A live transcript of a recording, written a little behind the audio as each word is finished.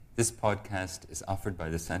This podcast is offered by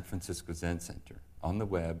the San Francisco Zen Center on the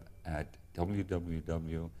web at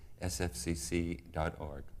www.sfcc.org.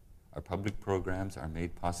 Our public programs are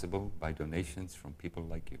made possible by donations from people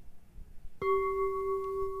like you.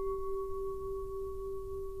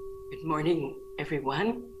 Good morning,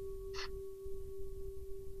 everyone.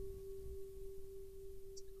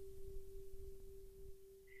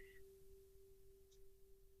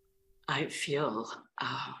 I feel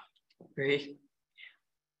very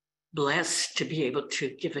blessed to be able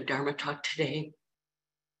to give a Dharma talk today.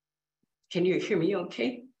 Can you hear me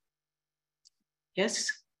okay? Yes?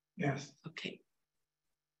 Yes. Okay.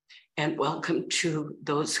 And welcome to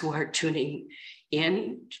those who are tuning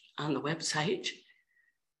in on the website.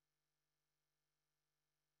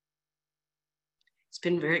 It's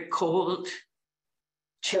been very cold,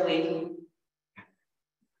 chilly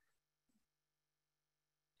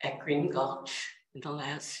at Green Gulch in the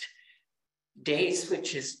last days,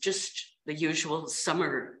 which is just the usual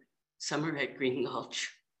summer at Green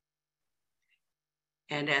Gulch.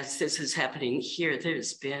 And as this is happening here,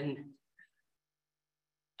 there's been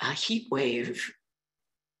a heat wave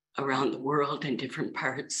around the world in different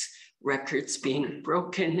parts, records being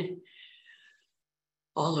broken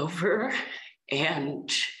all over.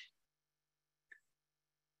 And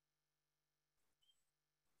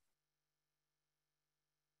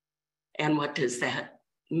what does that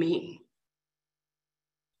mean?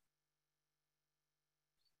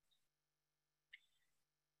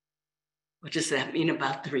 What does that mean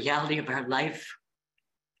about the reality of our life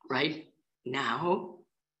right now?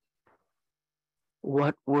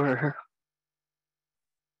 What we're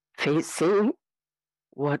facing,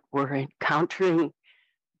 what we're encountering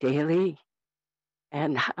daily,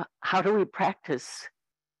 and how do we practice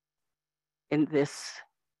in this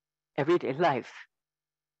everyday life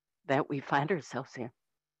that we find ourselves in?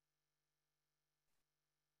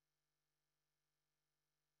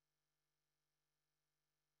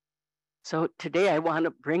 So today I want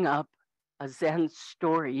to bring up a Zen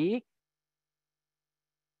story,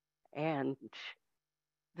 and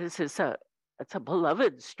this is it's a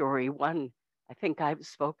beloved story, one I think I've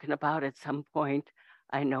spoken about at some point.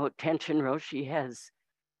 I know Tenshin Roshi has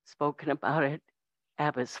spoken about it.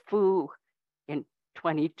 Abbas Fu in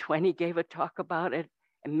 2020 gave a talk about it,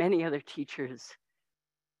 and many other teachers.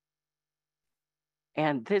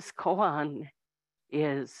 And this koan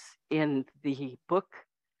is in the Book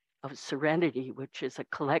of Serenity, which is a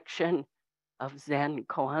collection of Zen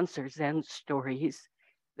koans or Zen stories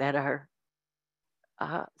that are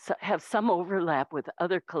have some overlap with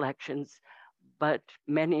other collections, but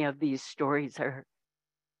many of these stories are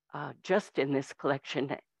just in this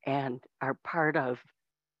collection and are part of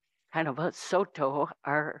kind of a Soto,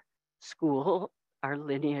 our school, our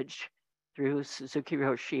lineage through Suzuki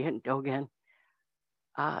Roshi and Dogen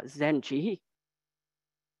Zenji,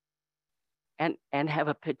 and have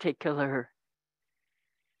a particular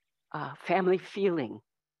family feeling,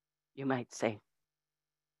 you might say.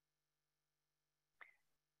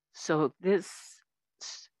 So this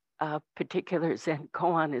particular Zen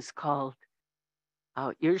koan is called,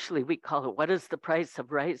 usually we call it, What is the Price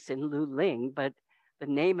of Rice in Lu Ling? But the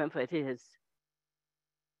name of it is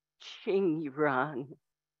Qing Yuan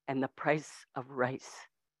and the Price of Rice.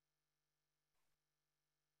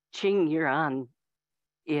 Qing Yuan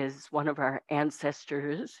is one of our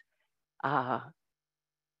ancestors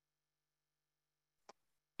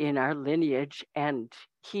in our lineage, and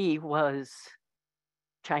he was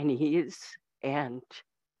Chinese and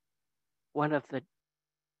one of the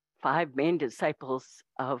 5 main disciples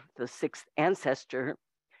of the 6th ancestor,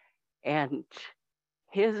 and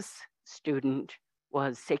his student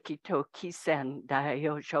was Sekito Kisen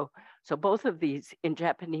Daiyosho. So both of these in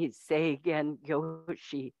Japanese, Seigen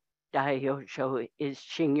Gyoshi Daiyosho is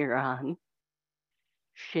Shingyuran.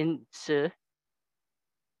 Shinsu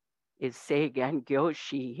is Seigen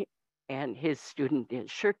Gyoshi, and his student is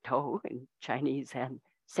Shirto in Chinese, and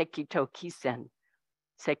Sekito Kisen.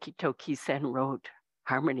 Sekito Kisen wrote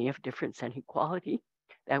Harmony of Difference and Equality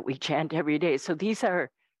that we chant every day. So these are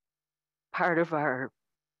part of our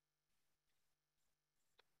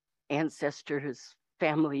ancestors'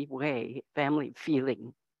 family way, family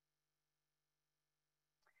feeling.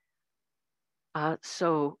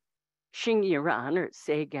 So Shingyuran or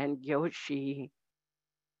Seigen Gyoshi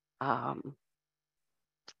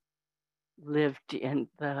lived in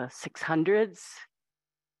the 600s,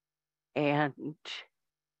 and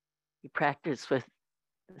he practiced with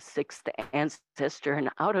the 6th ancestor, and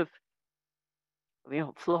out of,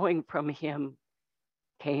 flowing from him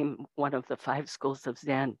came one of the 5 schools of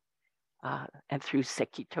Zen, and through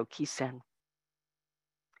Sekito Kisen.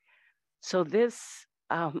 So this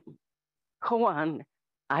koan,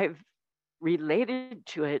 I've related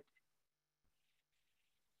to it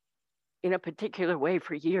in a particular way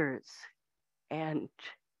for years. And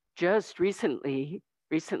just recently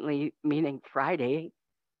meaning Friday,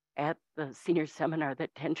 at the senior seminar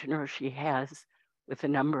that Tenshin Roshi has with a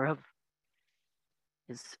number of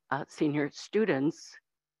his senior students,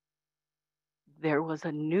 there was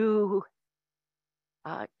a new,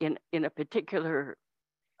 in a particular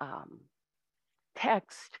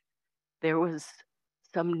text, there was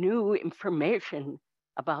some new information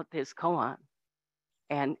about this koan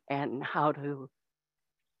and how to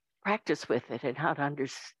practice with it and how to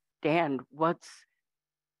understand what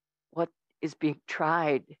is being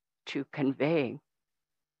tried to convey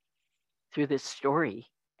through this story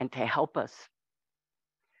and to help us.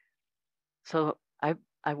 So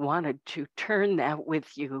I wanted to turn that with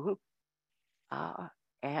you,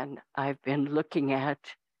 and I've been looking at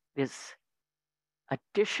this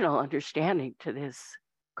additional understanding to this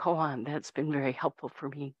koan that's been very helpful for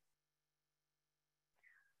me.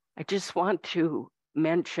 I just want to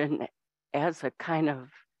mention as a kind of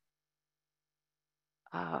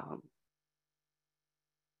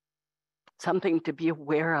something to be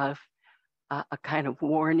aware of, a kind of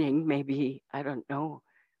warning, maybe, I don't know,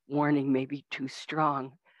 warning may be too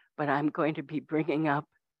strong, but I'm going to be bringing up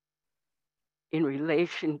in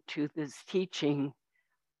relation to this teaching,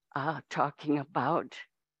 talking about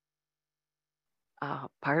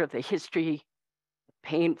part of the history,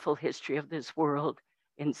 painful history of this world,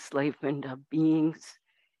 enslavement of beings.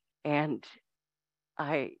 And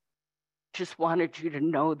I just wanted you to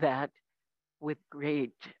know that with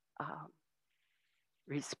great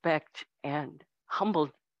respect and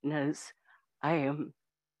humbleness.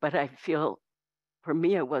 But I feel for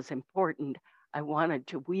me it was important. I wanted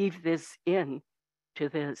to weave this in to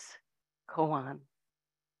this koan.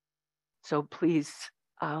 So please,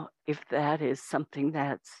 if that is something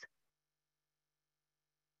that's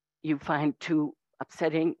you find too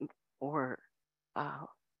upsetting or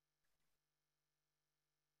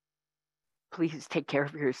please take care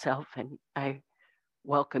of yourself, and I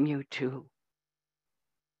welcome you to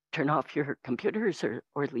turn off your computers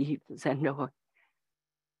or leave Zendo.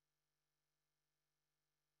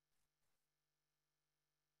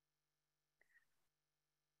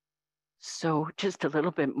 So just a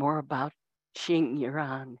little bit more about Qing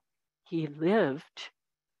Yuan. He lived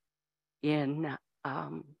in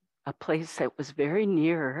a place that was very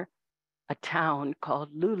near a town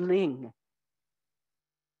called Luling.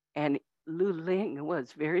 And Luling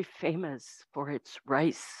was very famous for its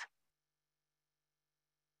rice.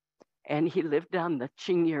 And he lived on the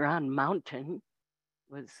Qingyuan mountain,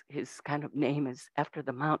 was his kind of name is after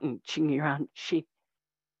the mountain, Qingyuan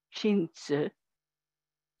Xinzi.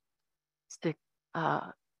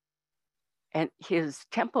 And his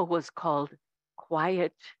temple was called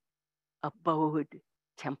Quiet Abode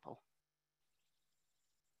Temple.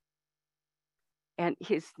 And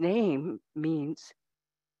his name means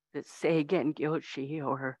the Seigen Gyoshi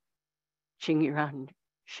or Qingyuan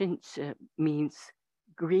Xinzi means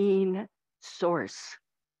green source,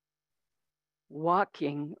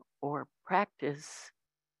 walking or practice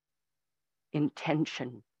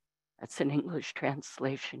intention. That's an English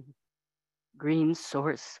translation. Green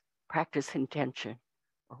source, practice intention,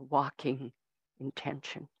 or walking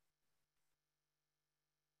intention.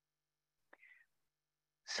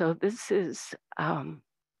 So this is the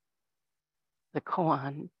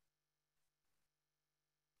koan.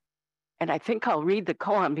 And I think I'll read the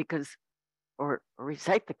koan or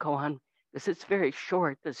recite the koan, because it's very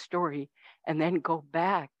short, the story, and then go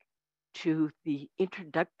back to the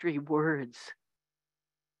introductory words.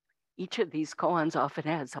 Each of these koans often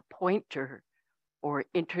has a pointer or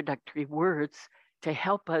introductory words to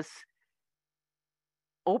help us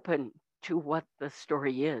open to what the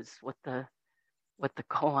story is, what the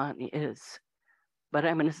koan is. But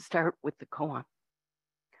I'm going to start with the koan.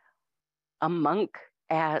 A monk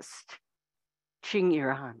asked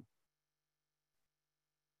Qingyuan,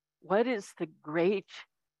 what is the great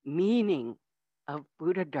meaning of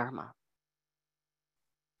Buddha Dharma?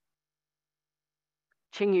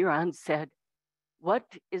 Qingyuan said, what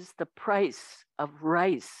is the price of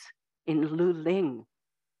rice in Luling?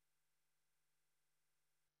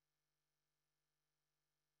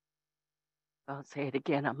 I'll say it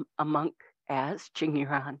again. A monk asked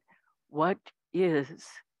Qingyuan, what is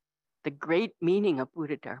the great meaning of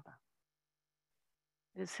Buddha Dharma?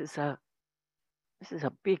 This is a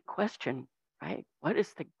big question, right? What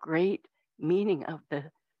is the great meaning of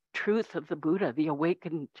the truth of the Buddha, the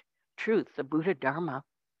awakened truth, the Buddha Dharma?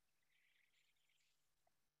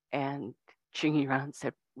 And Qingyuan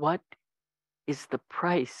said, what is the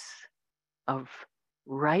price of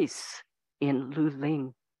rice in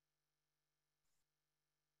Luling.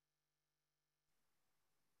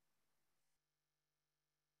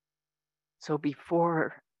 So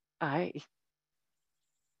before I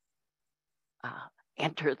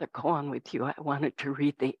enter the koan with you, I wanted to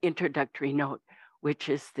read the introductory note, which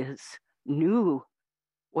is this new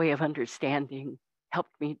way of understanding,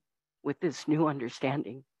 helped me with this new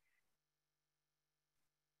understanding.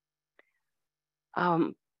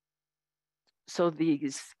 So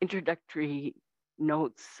these introductory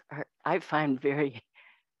notes I find very,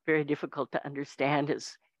 very difficult to understand,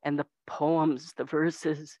 and the poems, the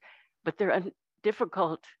verses, but they're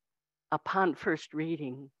difficult upon first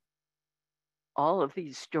reading. All of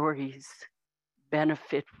these stories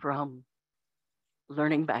benefit from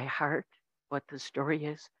learning by heart what the story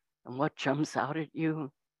is and what jumps out at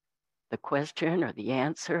you, the question or the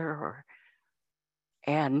answer,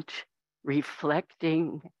 and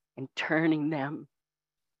reflecting and turning them.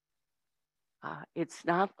 It's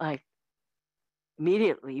not like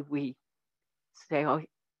immediately we say,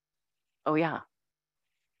 oh yeah.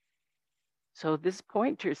 So this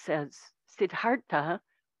pointer says, Siddhartha,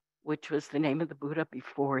 which was the name of the Buddha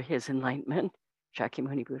before his enlightenment,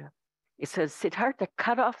 Shakyamuni Buddha, it says, Siddhartha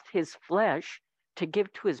cut off his flesh to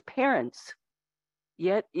give to his parents,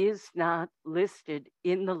 yet is not listed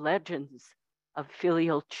in the legends of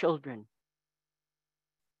filial children.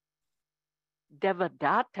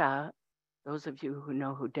 Devadatta, those of you who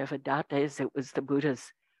know who Devadatta is, it was the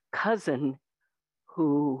Buddha's cousin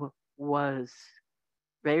who was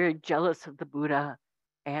very jealous of the Buddha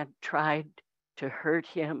and tried to hurt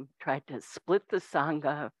him, tried to split the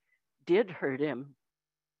Sangha, did hurt him.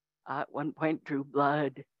 At one point drew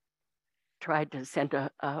blood, tried to send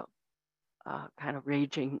a kind of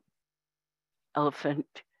raging elephant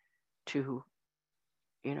to,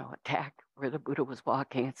 attack where the Buddha was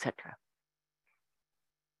walking, etc.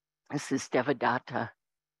 This is Devadatta.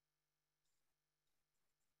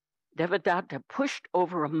 Devadatta pushed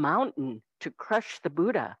over a mountain to crush the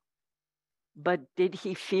Buddha, but did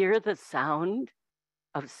he fear the sound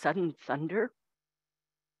of sudden thunder?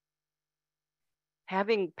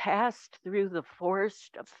 Having passed through the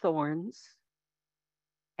forest of thorns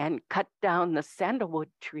and cut down the sandalwood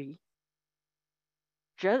tree,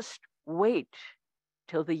 just wait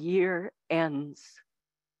till the year ends.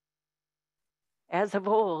 As of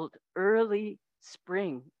old, early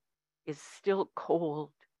spring is still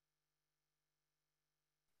cold.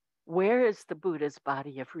 Where is the Buddha's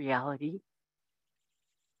body of reality?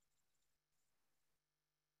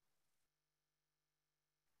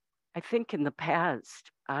 I think in the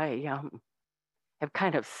past, I have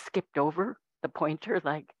kind of skipped over the pointer,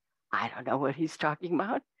 like, I don't know what he's talking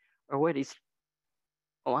about or what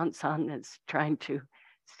Oan-san is trying to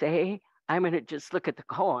say. I'm going to just look at the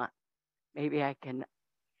koan. Maybe I can,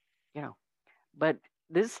 but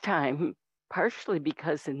this time, partially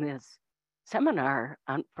because in this seminar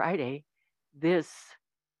on Friday, this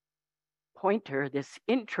pointer, this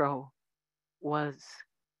intro was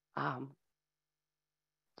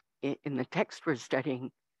in the text we're studying,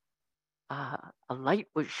 a light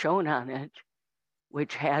was shown on it,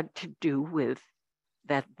 which had to do with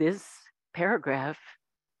that this paragraph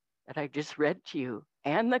that I just read to you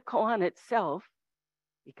and the koan itself,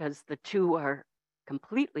 because the two are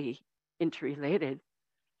completely interrelated,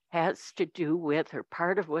 has to do with, or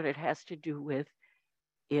part of what it has to do with,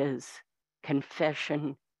 is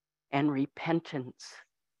confession and repentance.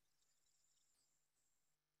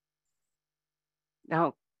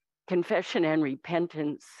 Now, confession and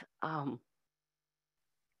repentance,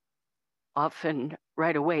 often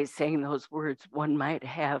right away saying those words, one might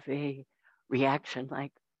have a reaction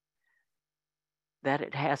like that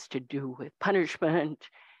it has to do with punishment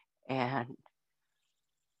and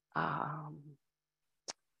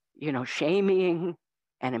shaming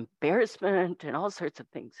and embarrassment and all sorts of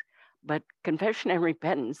things. But confession and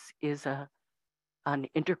repentance is an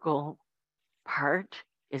integral part,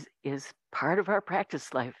 is part of our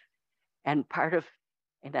practice life, and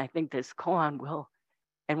I think this koan will,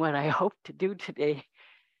 and what I hope to do today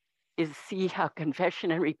is see how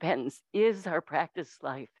confession and repentance is our practice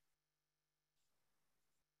life.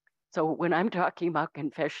 So when I'm talking about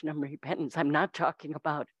confession and repentance, I'm not talking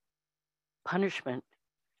about punishment.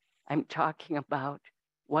 I'm talking about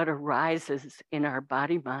what arises in our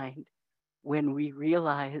body-mind when we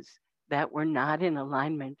realize that we're not in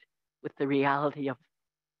alignment with the reality of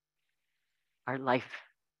our life.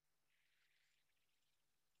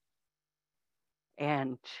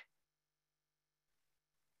 And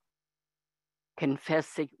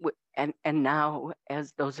confessing, and now,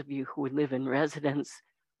 as those of you who live in residence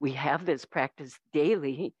we have this practice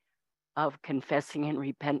daily of confessing and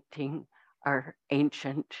repenting our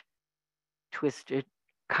ancient, twisted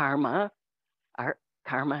karma, our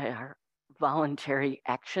voluntary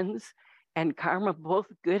actions, and karma, both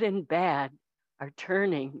good and bad, are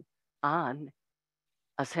turning on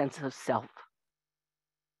a sense of self,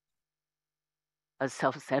 a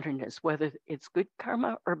self-centeredness, whether it's good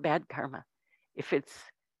karma or bad karma. If it's,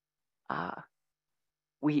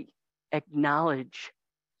 we acknowledge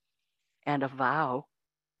and avow,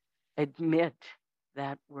 admit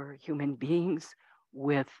that we're human beings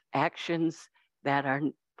with actions that are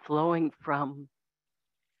flowing from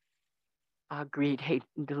greed, hate,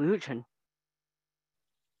 and delusion.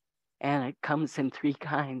 And it comes in three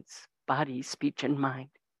kinds: body, speech, and mind.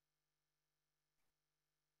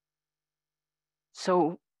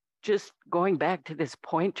 So just going back to this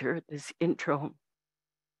pointer, this intro,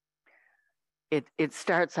 it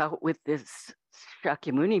starts out with this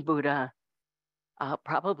Shakyamuni Buddha,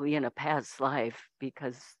 probably in a past life,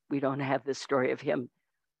 because we don't have the story of him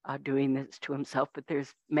doing this to himself, but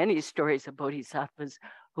there's many stories of bodhisattvas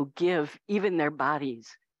who give even their bodies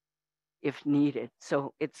if needed.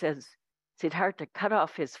 So it says, Siddhartha cut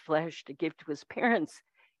off his flesh to give to his parents,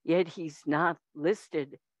 yet he's not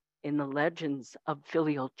listed in the legends of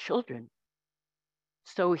filial children.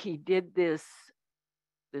 So he did this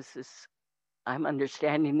is, I'm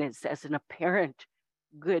understanding this as an apparent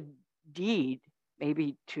good deed,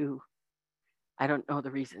 maybe to, I don't know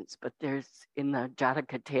the reasons, but there's in the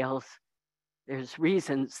Jataka tales, there's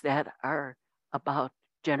reasons that are about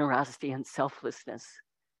generosity and selflessness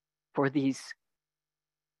for these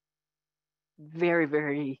very,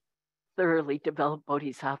 very thoroughly developed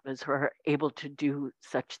bodhisattvas who are able to do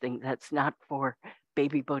such things. That's not for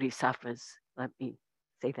baby bodhisattvas. Let me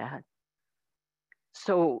say that.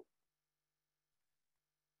 So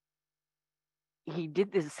he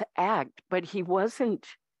did this act, but he wasn't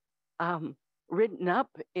written up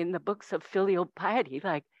in the books of filial piety.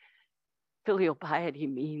 Like, filial piety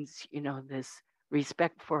means, this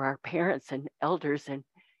respect for our parents and elders, and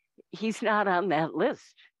he's not on that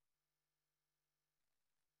list.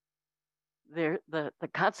 The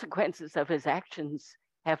consequences of his actions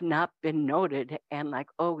have not been noted, and like,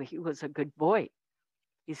 oh, he was a good boy.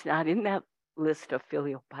 He's not in that list of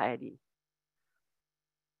filial piety.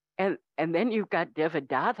 And then you've got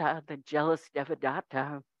Devadatta, the jealous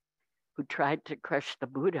Devadatta, who tried to crush the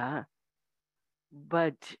Buddha,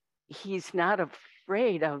 but he's not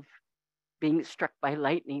afraid of being struck by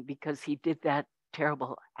lightning because he did that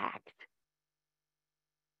terrible act.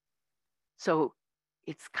 So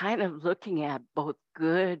it's kind of looking at both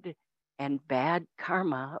good and bad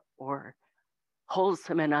karma, or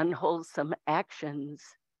wholesome and unwholesome actions.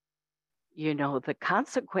 The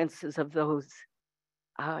consequences of those,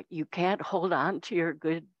 you can't hold on to your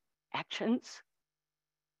good actions.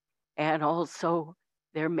 And also,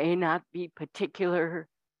 there may not be particular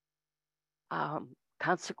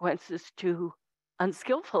consequences to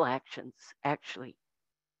unskillful actions, actually.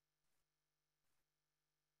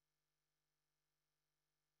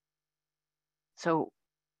 So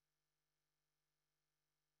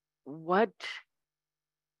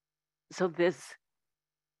this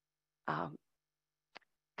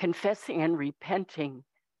confessing and repenting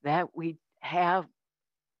that we have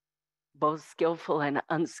both skillful and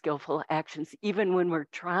unskillful actions, even when we're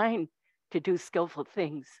trying to do skillful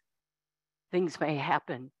things, things may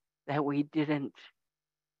happen that we didn't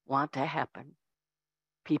want to happen.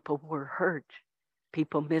 People were hurt.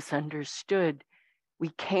 People misunderstood. We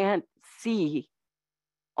can't see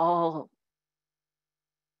all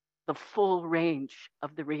the full range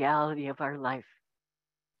of the reality of our life.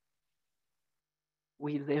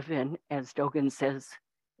 We live in, as Dogen says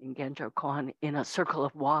in Genjo Koan, in a circle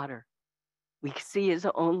of water. We see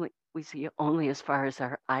only as far as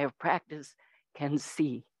our eye of practice can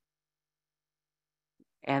see.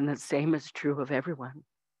 And the same is true of everyone.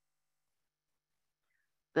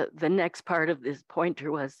 The next part of this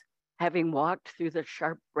pointer was, having walked through the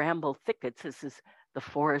sharp bramble thickets, this is the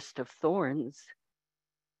forest of thorns,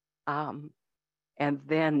 and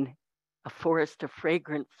then a forest of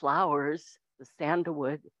fragrant flowers, the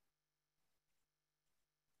sandalwood,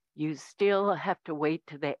 you still have to wait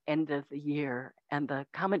to the end of the year. And the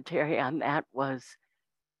commentary on that was,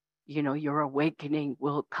 your awakening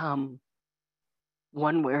will come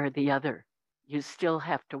one way or the other. You still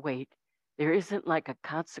have to wait. There isn't like a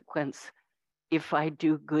consequence. If I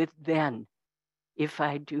do good, then. If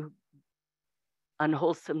I do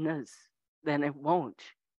unwholesomeness, then it won't.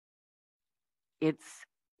 It's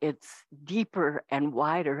deeper and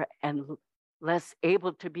wider and less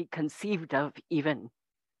able to be conceived of, even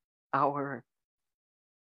our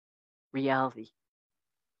reality.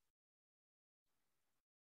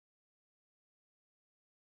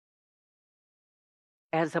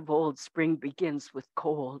 As of old, spring begins with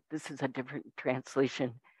cold. This is a different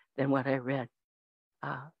translation than what I read.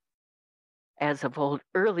 As of old,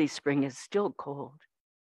 early spring is still cold.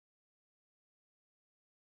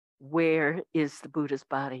 Where is the Buddha's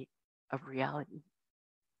body of reality?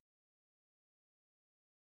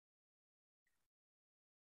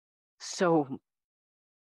 So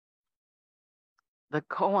the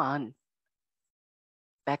koan,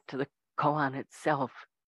 back to the koan itself,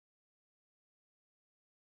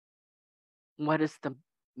 what is the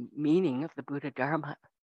meaning of the Buddha Dharma?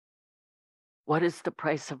 What is the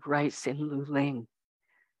price of rice in Luling?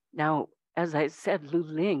 Now, as I said,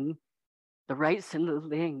 Luling, the rice in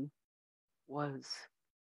Luling was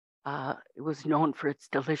it was known for its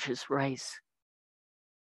delicious rice.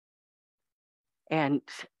 And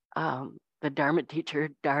the Dharma teacher,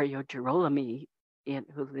 Dario Girolami,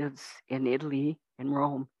 who lives in Italy, in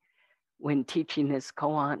Rome, when teaching this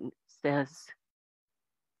koan, says,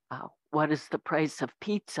 what is the price of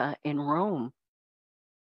pizza in Rome?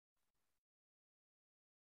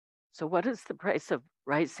 So what is the price of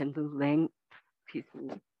rice in Luling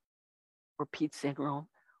or pizza in Rome?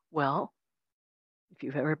 Well, if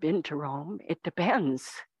you've ever been to Rome, it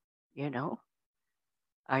depends, you know.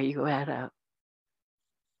 Are you at a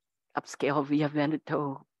upscale Via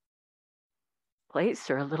Veneto place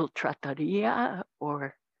or a little trattoria,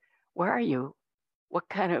 or where are you? What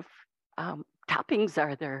kind of toppings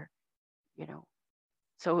are there? You know,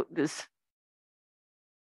 so the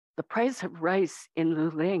price of rice in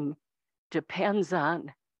Luling depends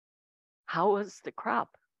on how was the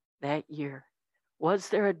crop that year. Was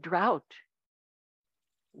there a drought?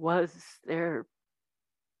 Was there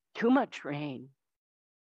too much rain?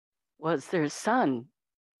 Was there sun,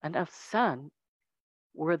 enough sun?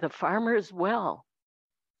 Were the farmers well?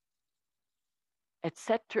 Et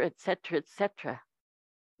cetera, et cetera, et cetera.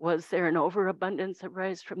 Was there an overabundance of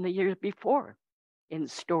rice from the year before in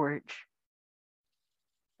storage?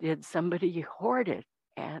 Did somebody hoard it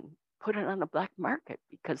and put it on the black market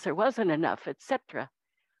because there wasn't enough, et cetera?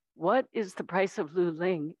 What is the price of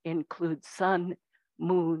Luling? Includes sun,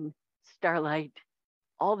 moon, starlight,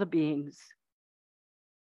 all the beings,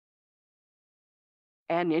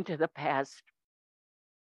 and into the past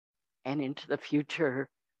and into the future.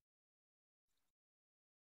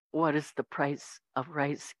 What is the price of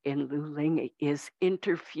rice in Luling? It is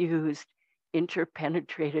interfused,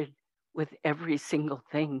 interpenetrated with every single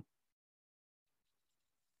thing.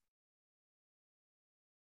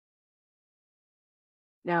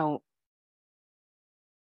 Now,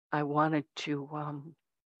 I wanted to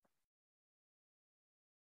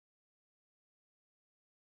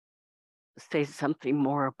say something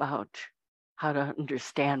more about how to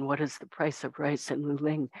understand what is the price of rice in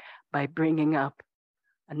Luling by bringing up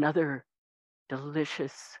another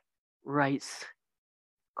delicious rice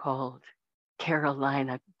called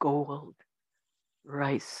Carolina Gold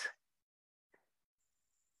rice.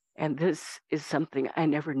 And this is something I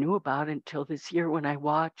never knew about until this year when I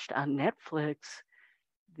watched on Netflix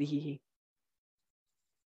the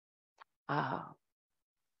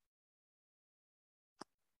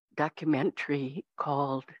documentary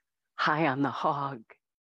called High on the Hog,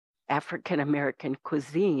 African American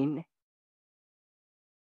Cuisine,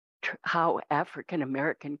 how African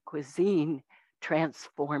American cuisine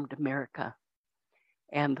transformed America.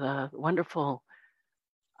 And the wonderful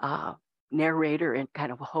narrator and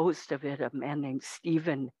kind of host of it, a man named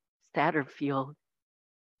Stephen Satterfield,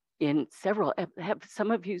 in several, have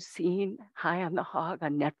some of you seen High on the Hog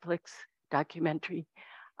on Netflix documentary?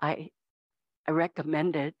 I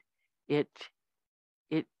recommend it. It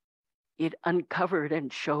uncovered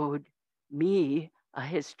and showed me a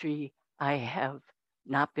history I have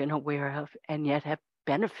not been aware of and yet have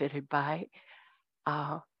benefited by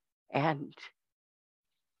and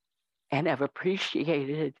have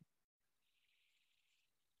appreciated,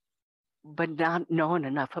 but not known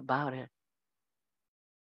enough about it.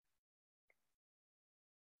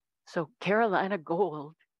 So Carolina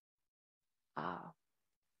Gold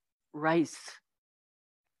rice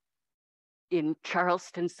in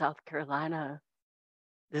Charleston, South Carolina,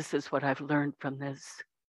 this is what I've learned from this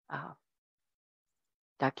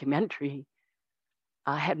documentary,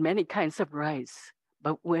 had many kinds of rice,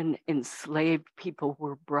 but when enslaved people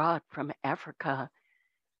were brought from Africa,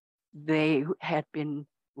 they had been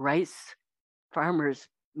rice farmers,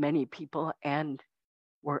 many people, and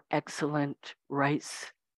were excellent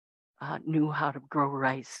rice, knew how to grow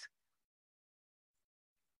rice.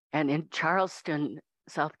 And in Charleston,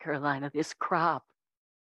 South Carolina, this crop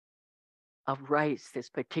of rice, this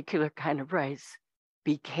particular kind of rice,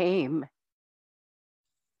 became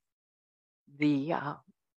the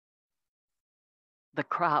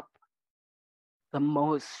crop, the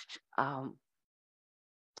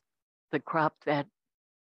crop that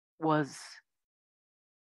was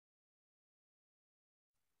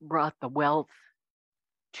brought the wealth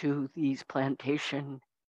to these plantation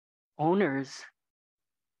owners.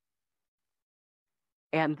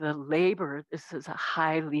 And the labor, this is a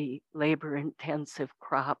highly labor-intensive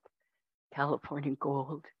crop, California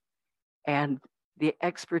gold, and the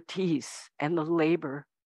expertise and the labor,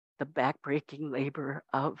 the backbreaking labor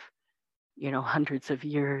of, hundreds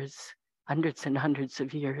and hundreds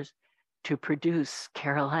of years to produce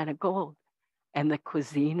Carolina gold, and the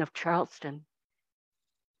cuisine of Charleston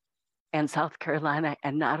and South Carolina.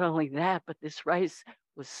 And not only that, but this rice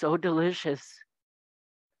was so delicious,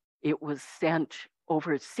 it was sent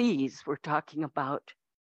overseas. We're talking about,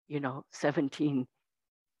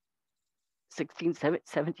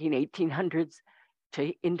 1800s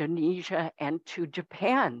to Indonesia and to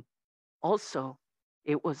Japan. Also,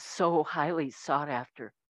 it was so highly sought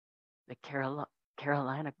after, the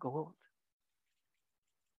Carolina gold.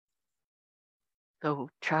 So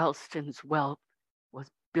Charleston's wealth was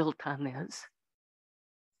built on this,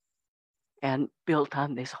 and built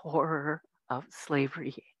on this horror of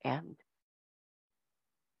slavery. And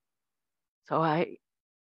so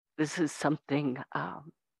this is something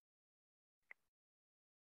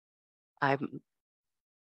I'm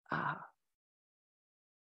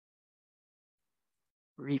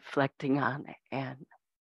reflecting on and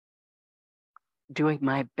doing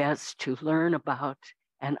my best to learn about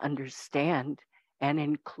and understand and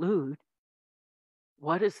include.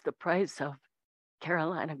 What is the price of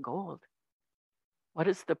Carolina gold? What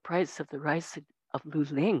is the price of the rice of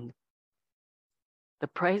Luling? The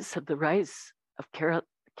price of the rice of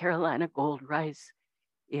Carolina gold rice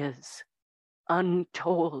is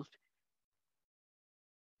untold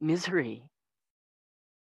misery,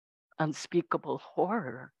 unspeakable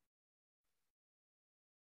horror.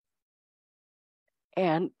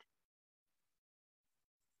 And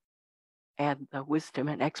the wisdom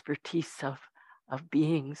and expertise of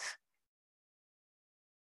beings,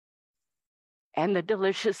 and the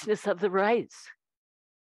deliciousness of the rice.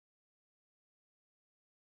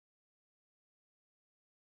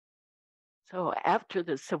 So after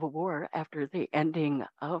the Civil War, after the ending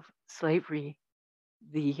of slavery,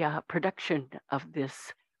 the production of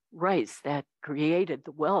this rice that created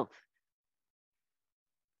the wealth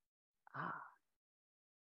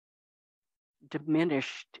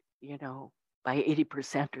diminished, by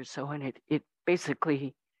 80% or so. And it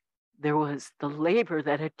basically, there was the labor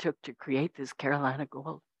that it took to create this Carolina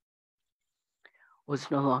gold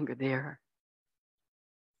was no longer there.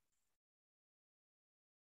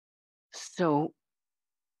 So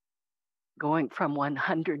going from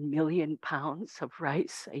 100 million pounds of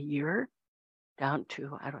rice a year down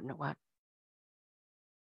to, I don't know what,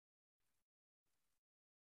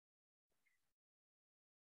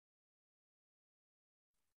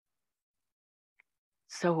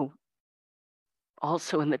 so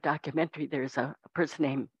also in the documentary, there's a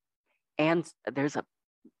person named, there's a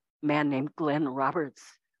man named Glenn Roberts,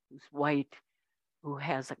 who's white, who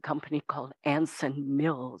has a company called Anson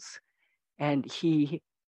Mills. And he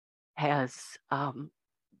has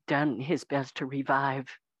done his best to revive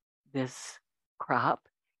this crop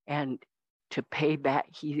and to pay back.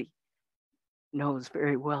 He knows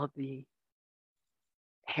very well the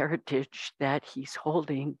heritage that he's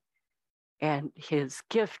holding. And his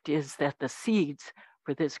gift is that the seeds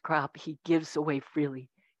for this crop he gives away freely.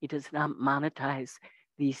 He does not monetize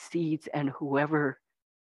these seeds, and whoever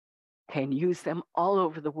can use them all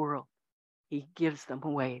over the world, he gives them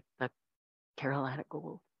away, the Carolina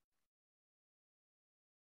gold.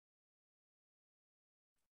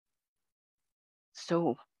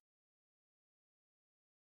 So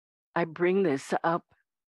I bring this up,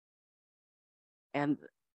 and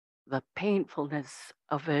the painfulness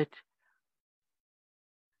of it,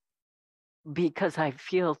 because I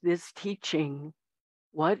feel this teaching,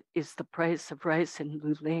 what is the price of rice in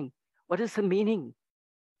Luling? What is the meaning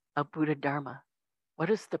of Buddha Dharma? What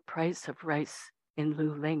is the price of rice in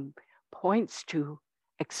Luling? Points to,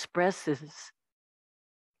 expresses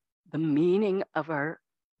the meaning of our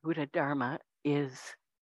Buddha Dharma is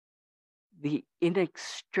the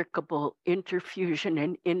inextricable interfusion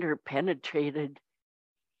and interpenetrated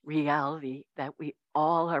reality that we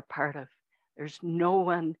all are part of. There's no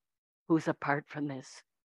one who's apart from this.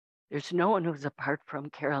 There's no one who's apart from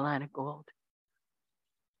Carolina gold,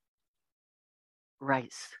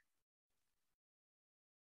 rice,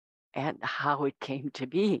 and how it came to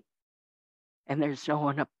be. and there's no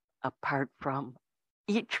one apart from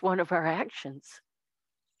each one of our actions,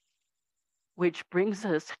 which brings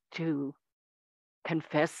us to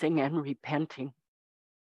confessing and repenting,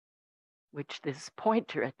 which this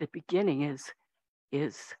pointer at the beginning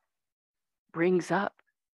brings up.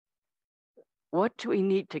 What do we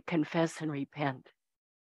need to confess and repent?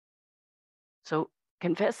 So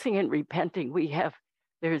confessing and repenting,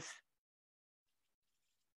 there's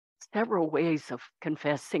several ways of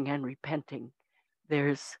confessing and repenting.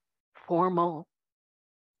 There's kind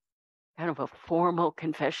of a formal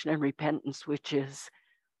confession and repentance, which is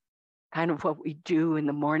kind of what we do in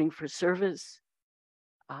the morning for service,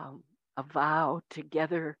 a vow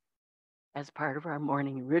together as part of our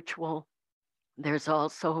morning ritual. There's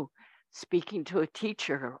also speaking to a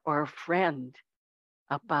teacher or a friend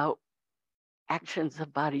about actions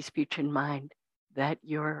of body, speech, and mind that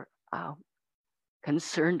you're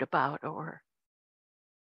concerned about or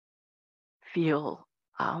feel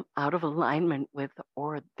out of alignment with,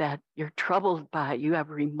 or that you're troubled by, you have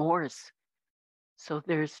remorse. So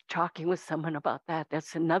there's talking with someone about that.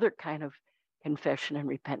 That's another kind of confession and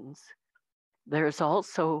repentance. There's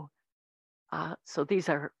also, so these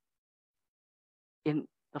are in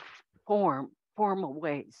the formal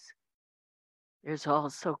ways. There's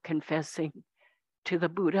also confessing to the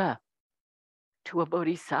Buddha, to a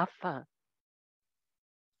bodhisattva,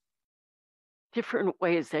 different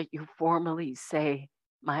ways that you formally say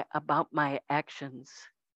about my actions,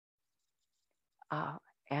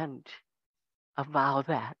 and avow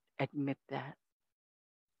that, admit that.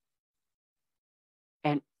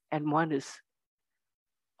 And one is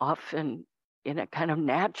often in a kind of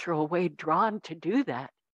natural way drawn to do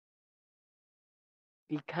that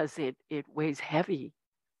because it weighs heavy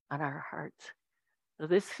on our hearts. So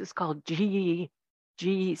this is called ji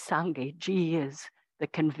sangye. Ji is the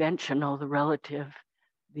conventional, the relative,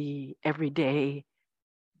 the everyday,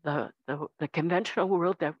 the conventional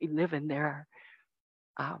world that we live in. There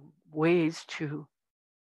are ways to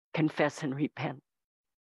confess and repent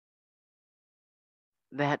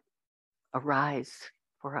that arise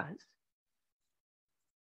for us.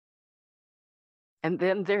 And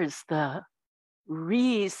then there's the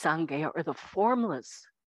sangye, or the formless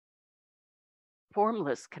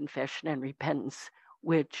confession and repentance,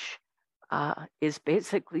 which is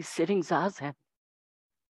basically sitting zazen,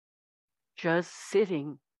 just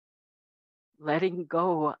sitting, letting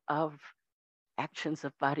go of actions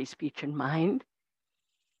of body, speech, and mind,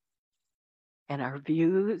 and our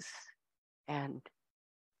views, and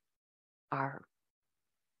our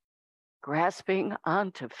grasping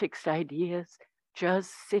onto fixed ideas,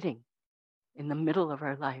 just sitting in the middle of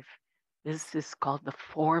our life. This is called the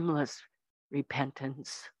formless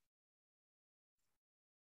repentance,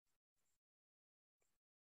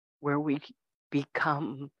 where we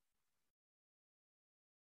become,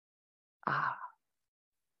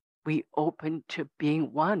 we open to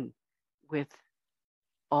being one with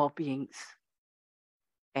all beings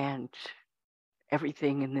and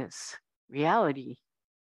everything in this reality.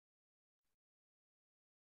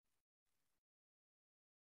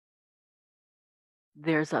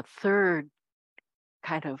 There's a third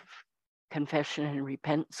kind of confession and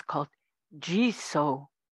repentance called jiso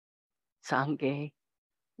sangye,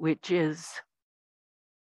 which is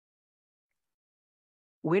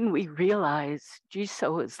when we realize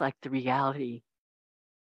jiso is like the reality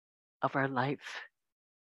of our life.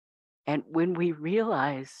 And when we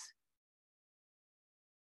realize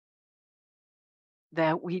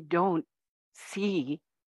that we don't see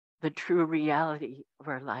the true reality of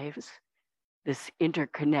our lives, this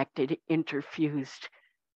interconnected, interfused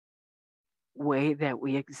way that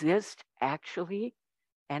we exist actually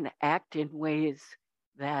and act in ways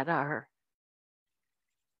that are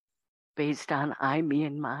based on I, me,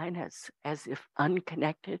 and mine, as if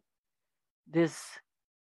unconnected. This,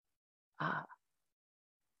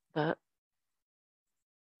 the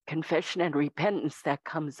confession and repentance that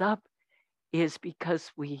comes up is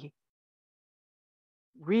because we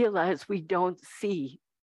realize we don't see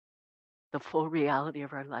the full reality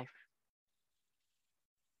of our life.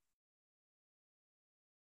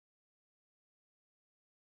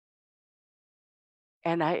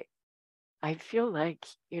 And I feel like,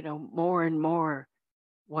 more and more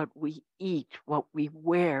what we eat, what we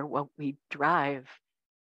wear, what we drive,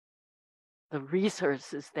 the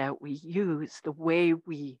resources that we use, the way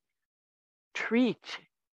we treat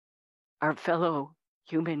our fellow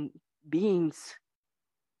human beings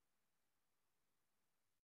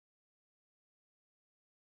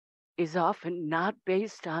is often not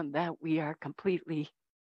based on that we are completely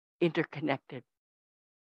interconnected.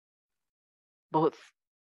 Both,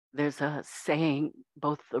 there's a saying,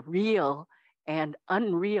 both the real and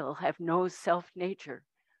unreal have no self-nature.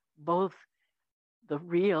 Both the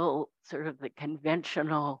real, sort of the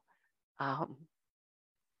conventional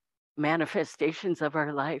manifestations of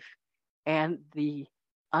our life, and the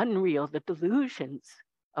unreal, the delusions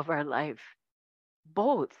of our life,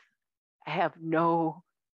 both have no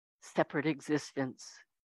separate existence,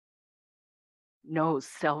 no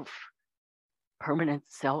self, permanent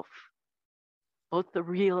self, both the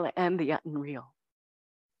real and the unreal.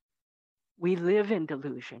 We live in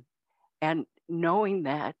delusion, and knowing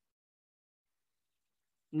that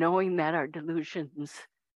our delusions,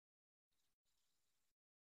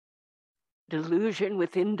 delusion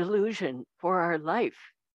within delusion for our life,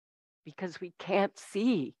 because we can't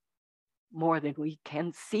see more than we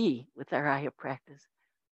can see with our eye of practice.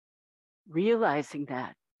 Realizing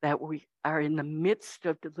that we are in the midst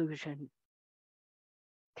of delusion,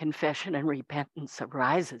 confession and repentance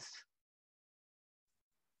arises.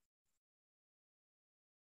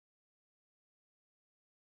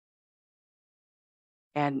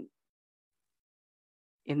 And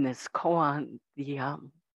in this koan, the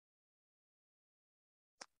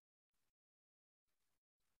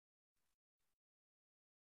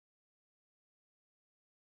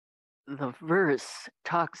verse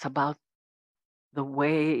talks about the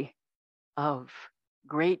way of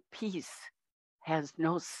great peace has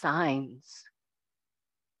no signs.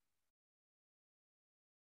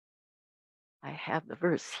 I have the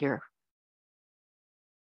verse here.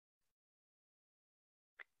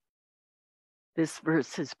 This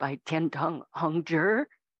verse is by Tiantong Hongzhi,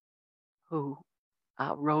 who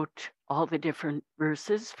wrote all the different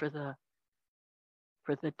verses for the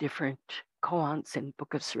different koans in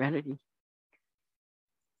Book of Serenity.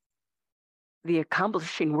 The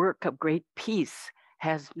accomplishing work of great peace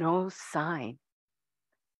has no sign.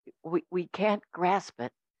 We can't grasp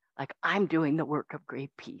it like I'm doing the work of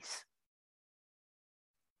great peace.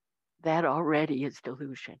 That already is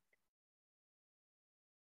delusion.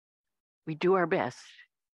 We do our best.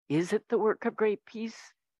 Is it the work of great peace?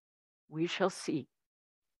 We shall see.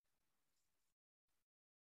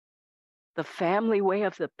 The family way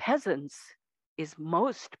of the peasants is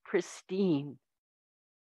most pristine,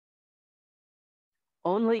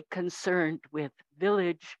 only concerned with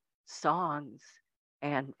village songs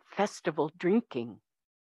and festival drinking.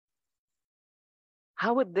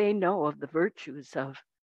 How would they know of the virtues of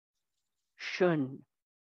Shun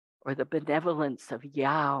or the benevolence of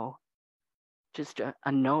Yao? Just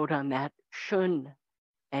a note on that, Shun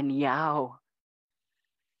and Yao.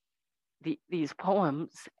 These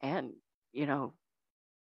poems and,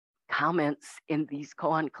 comments in these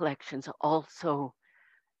koan collections also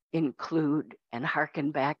include and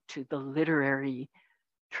harken back to the literary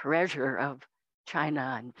treasure of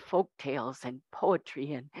China and folk tales and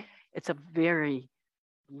poetry. And it's a very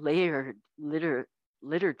layered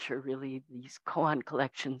literature, really, these koan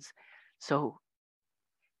collections. So,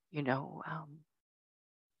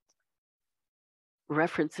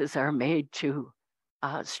 references are made to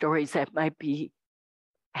stories that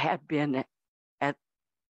had been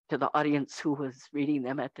to the audience who was reading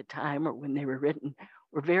them at the time or when they were written,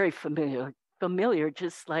 were very familiar,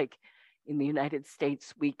 just like in the United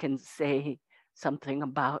States, we can say something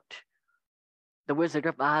about the Wizard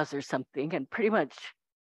of Oz or something, and pretty much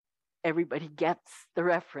everybody gets the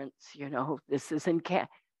reference, this is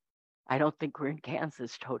I don't think we're in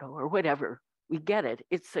Kansas, Toto, or whatever. We get it.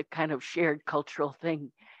 It's a kind of shared cultural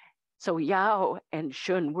thing. So Yao and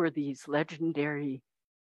Shun were these legendary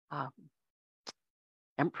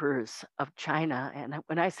emperors of China. And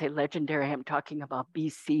when I say legendary, I'm talking about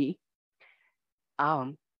BC.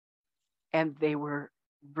 And they were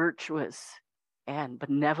virtuous and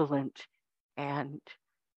benevolent and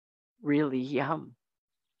really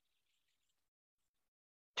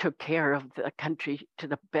took care of the country to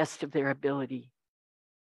the best of their ability,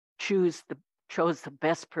 chose the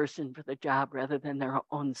best person for the job rather than their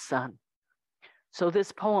own son. So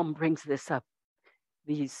this poem brings this up.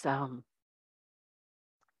 These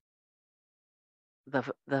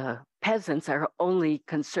the peasants are only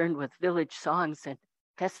concerned with village songs and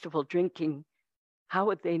festival drinking. How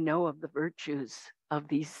would they know of the virtues of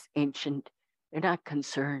these ancient? They're not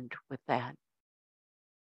concerned with that.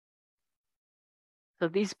 So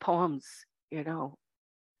these poems, in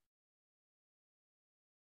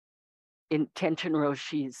Tenshin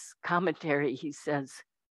Roshi's commentary, he says,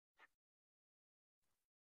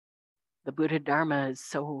 the Buddha Dharma is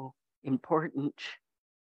so important.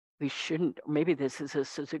 We shouldn't, or maybe this is a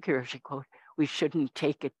Suzuki Roshi quote, we shouldn't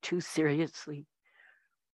take it too seriously.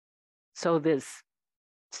 So this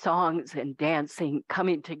songs and dancing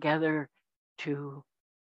coming together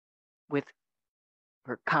for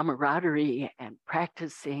for camaraderie and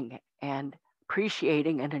practicing and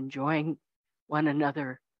appreciating and enjoying one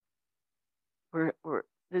another.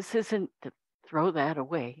 This isn't to throw that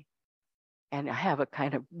away and have a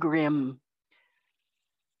kind of grim,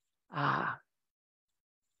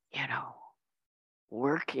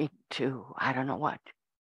 working to, I don't know what,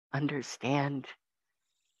 understand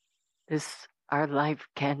this. Our life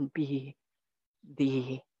can be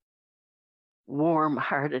the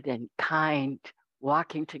warm-hearted and kind,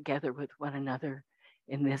 walking together with one another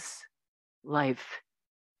in this life,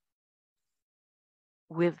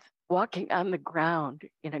 with walking on the ground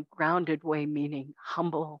in a grounded way, meaning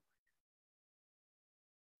humble,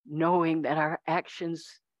 knowing that our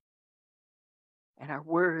actions and our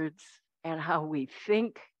words and how we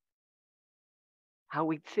think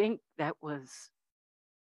that was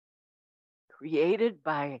created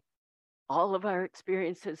by all of our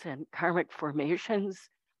experiences and karmic formations,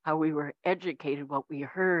 how we were educated, what we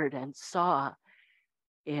heard and saw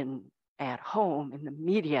at home, in the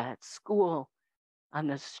media, at school, on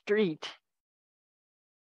the street.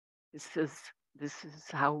 This is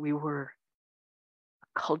how we were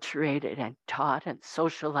acculturated and taught and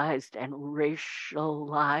socialized and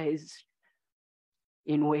racialized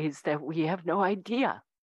in ways that we have no idea.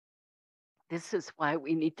 This is why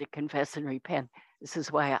we need to confess and repent. This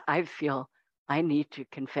is why I feel I need to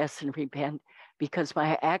confess and repent, because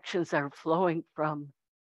my actions are flowing from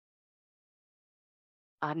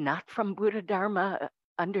not from Buddha Dharma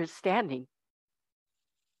understanding.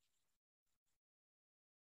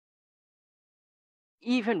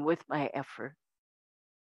 Even with my effort.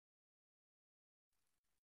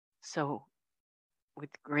 So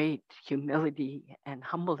with great humility and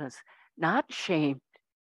humbleness, not shamed,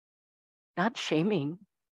 not shaming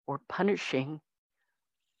or punishing,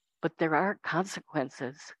 but there are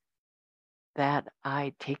consequences that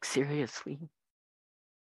I take seriously.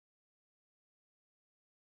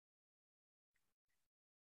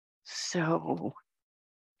 So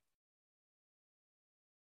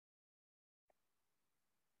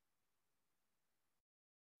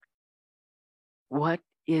what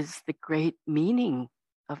is the great meaning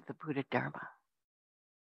of the Buddha Dharma?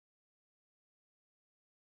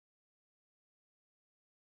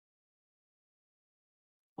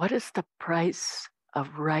 What is the price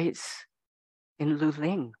of rice in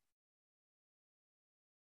Luling?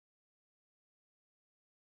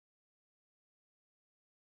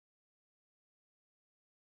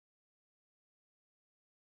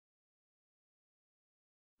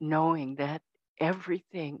 Knowing that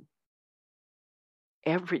everything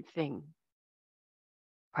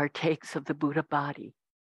partakes of the Buddha body.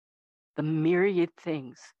 The myriad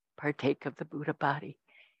things partake of the Buddha body.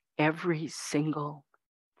 Every single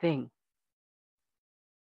thing.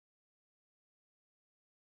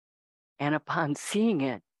 And upon seeing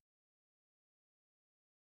it,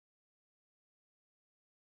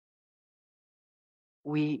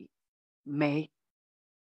 we may,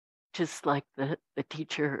 just like the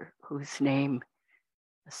teacher whose name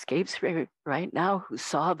escapes me right now, who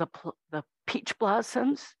saw the peach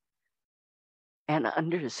blossoms and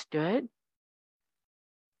understood,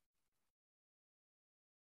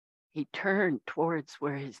 he turned towards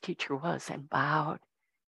where his teacher was and bowed.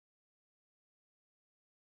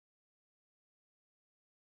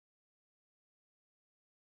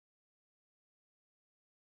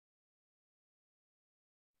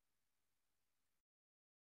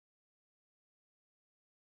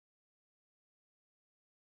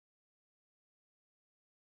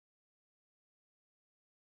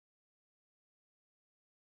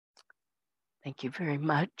 Thank you very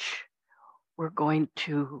much. We're going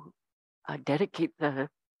to dedicate the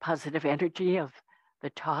positive energy of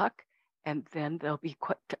the talk, and then there'll be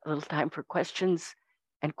quite a little time for questions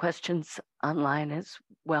and questions online as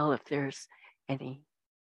well, if there's any.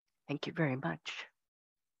 Thank you very much.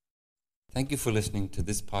 Thank you for listening to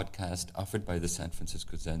this podcast offered by the San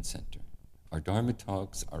Francisco Zen Center. Our Dharma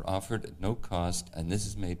talks are offered at no cost, and this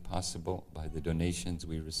is made possible by the donations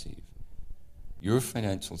we receive. Your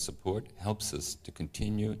financial support helps us to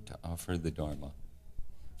continue to offer the Dharma.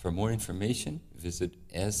 For more information, visit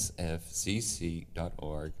sfzc.org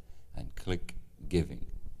and click Giving.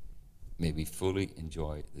 May we fully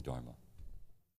enjoy the Dharma.